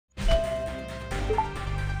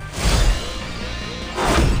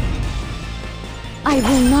I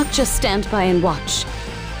will not just stand by and watch.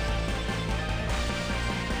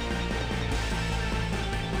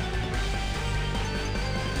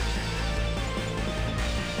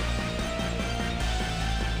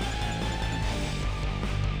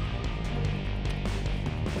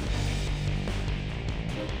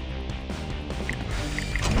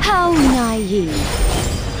 How naive.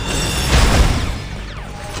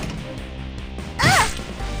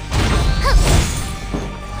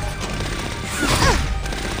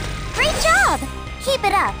 Great job! Keep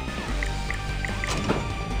it up.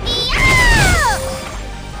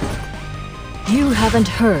 You haven't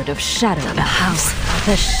heard of Shadow the House,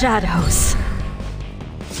 the Shadows.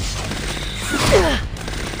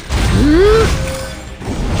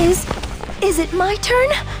 Is it my turn?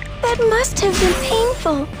 That must have been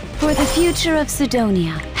painful. For the future of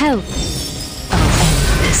Sidonia, help. I'll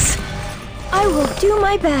end this. I will do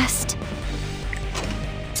my best.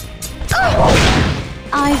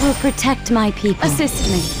 I will protect my people. Assist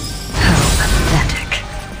me. How pathetic.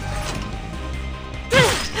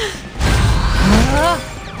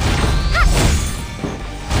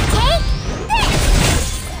 Take this!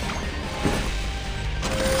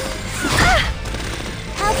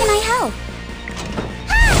 How can I help?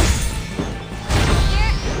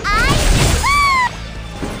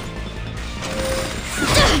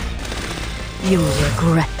 You'll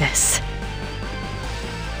regret this.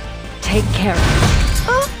 Take care of it.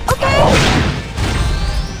 Oh, okay.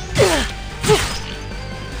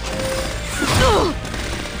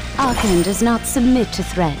 Arkan does not submit to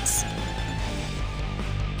threats.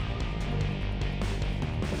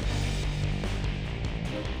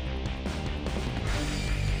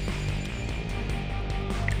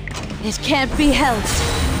 It can't be helped.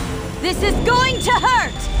 This is going to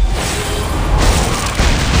hurt!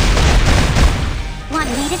 Want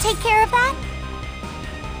me to take care of that?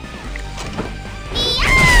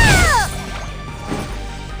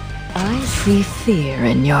 I see fear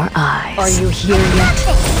in your eyes. Are you here Got yet?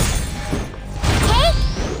 this. Take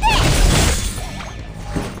this!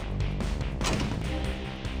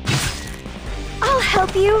 I'll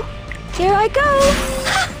help you. Here I go.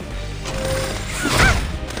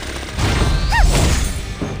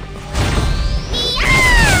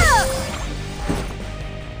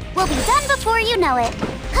 We'll be done before you know it.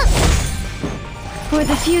 For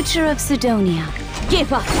the future of Sidonia,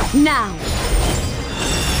 give up now!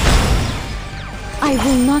 I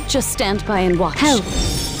will not just stand by and watch. Help!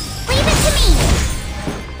 Leave it to me!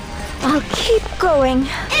 I'll keep going.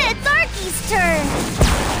 It's Arky's turn!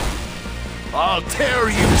 I'll tear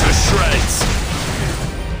you to shreds!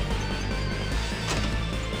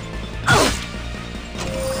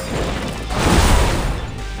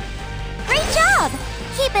 Great job!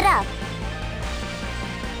 Keep it up!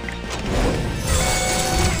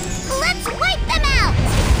 Let's wipe them out!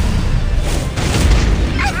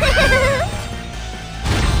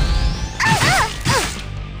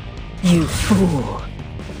 You fool!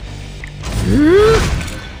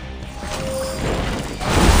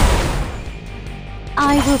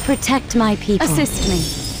 I will protect my people. Assist me.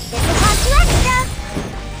 This will cost you extra!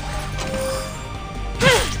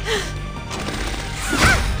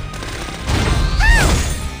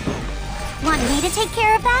 Want me to take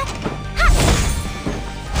care of that?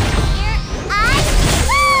 Here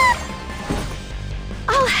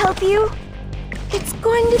I'll help you. It's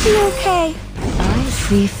going to be okay. I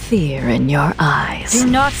see fear in your eyes. Do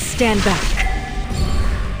not stand back.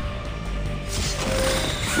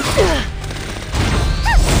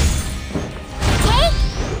 Take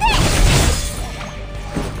this!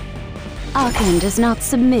 Arkan does not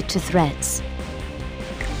submit to threats.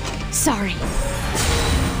 Sorry.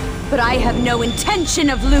 But I have no intention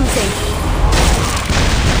of losing.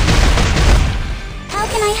 How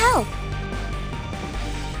can I help?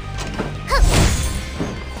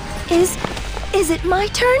 Is it my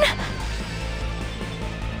turn?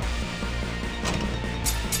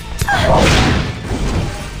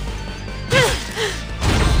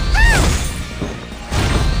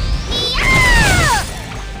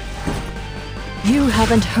 You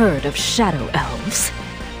haven't heard of shadow elves.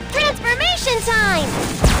 Transformation time!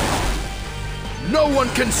 No one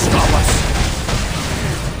can stop us!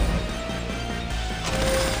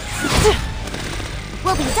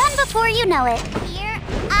 We'll be done before you know it. Here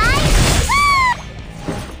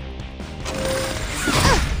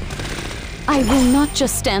I will not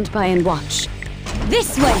just stand by and watch.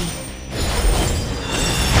 This way!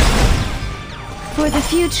 For the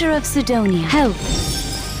future of Sidonia, help!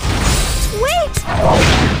 Wait!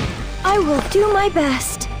 I will do my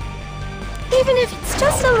best. Even if it's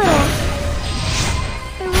just a little.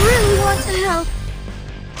 I really want to help.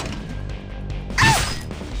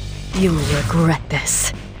 You'll regret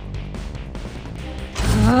this.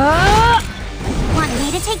 Want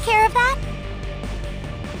me to take care of that?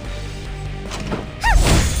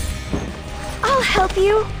 I'll help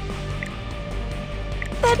you.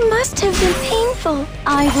 That must have been painful.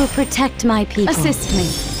 I will protect my people. Assist me.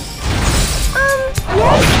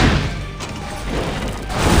 Yes?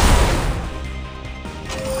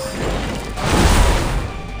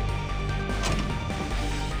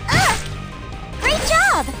 Great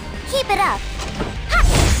job! Keep it up.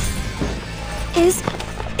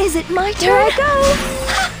 Is it my turn? Here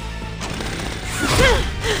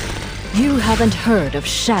I You haven't heard of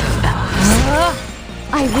shadow powers.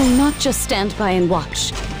 I will not just stand by and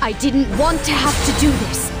watch. I didn't want to have to do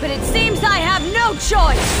this, but it seems I have no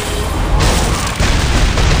choice!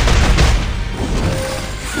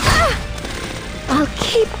 I'll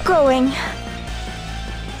keep going.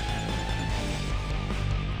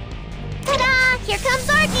 Ta-da! Here comes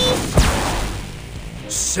Arky!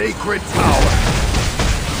 Sacred power.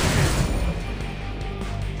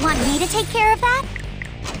 Want me to take care of that?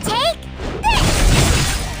 Take this!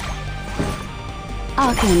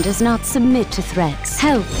 Arkan does not submit to threats.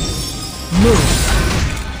 Help! Move!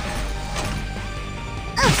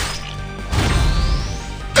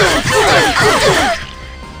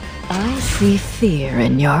 I see fear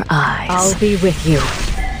in your eyes. I'll be with you.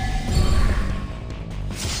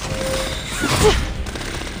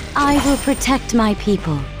 I will protect my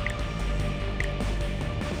people.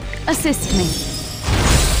 Assist me.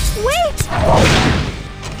 Wait!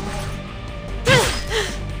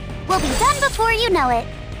 We'll be done before you know it.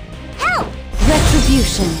 Help!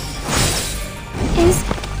 Retribution.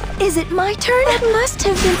 Is it my turn? That must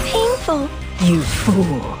have been painful. You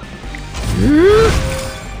fool.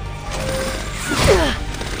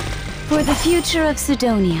 For the future of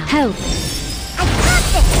Sidonia, help! I got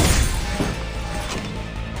this!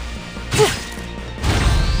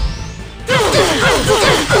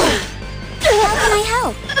 How can I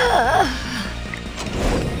help?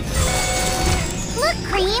 Look,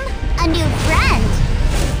 Cream! A new friend!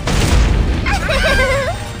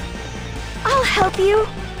 I'll help you.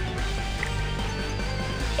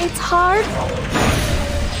 It's hard,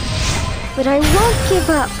 but I won't give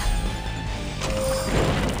up.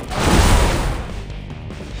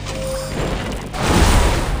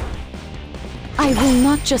 I will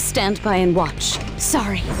not just stand by and watch.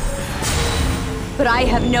 Sorry. But I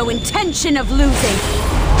have no intention of losing.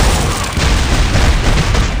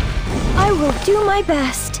 I will do my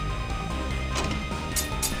best.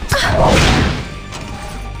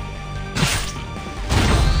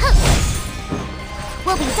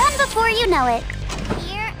 We'll be done before you know it.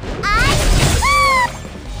 Here I...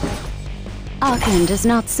 Arkan does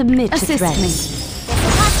not submit to threats. This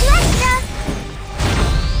will cost you extra!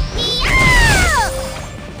 Yeah!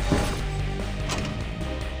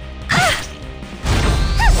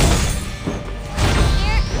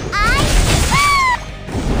 Here I...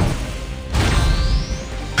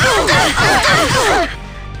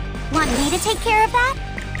 Want me to take care of that?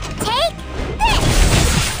 Take this!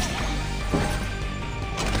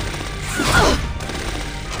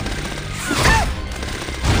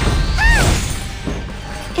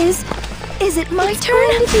 Is it my turn?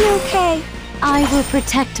 It's going to be okay. I will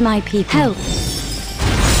protect my people. Help!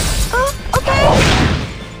 Oh, okay.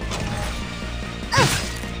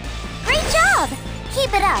 Great job!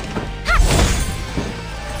 Keep it up.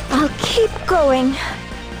 I'll keep going.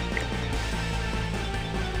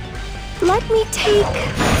 Let me take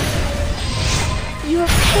your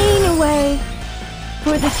pain away.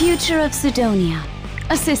 For the future of Sidonia,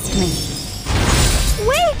 assist me.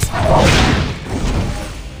 Wait!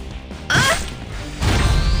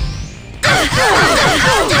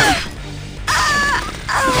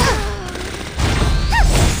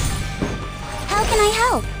 How can I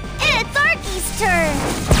help? It's Arky's turn!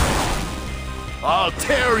 I'll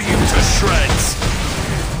tear you to shreds.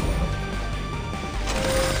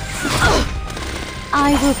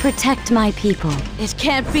 I will protect my people. It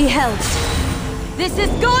can't be helped. This is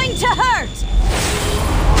going to hurt!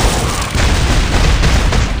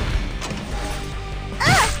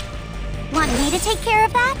 Want me to take care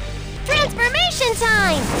of that? Transformation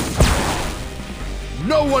time!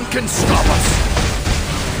 No one can stop us.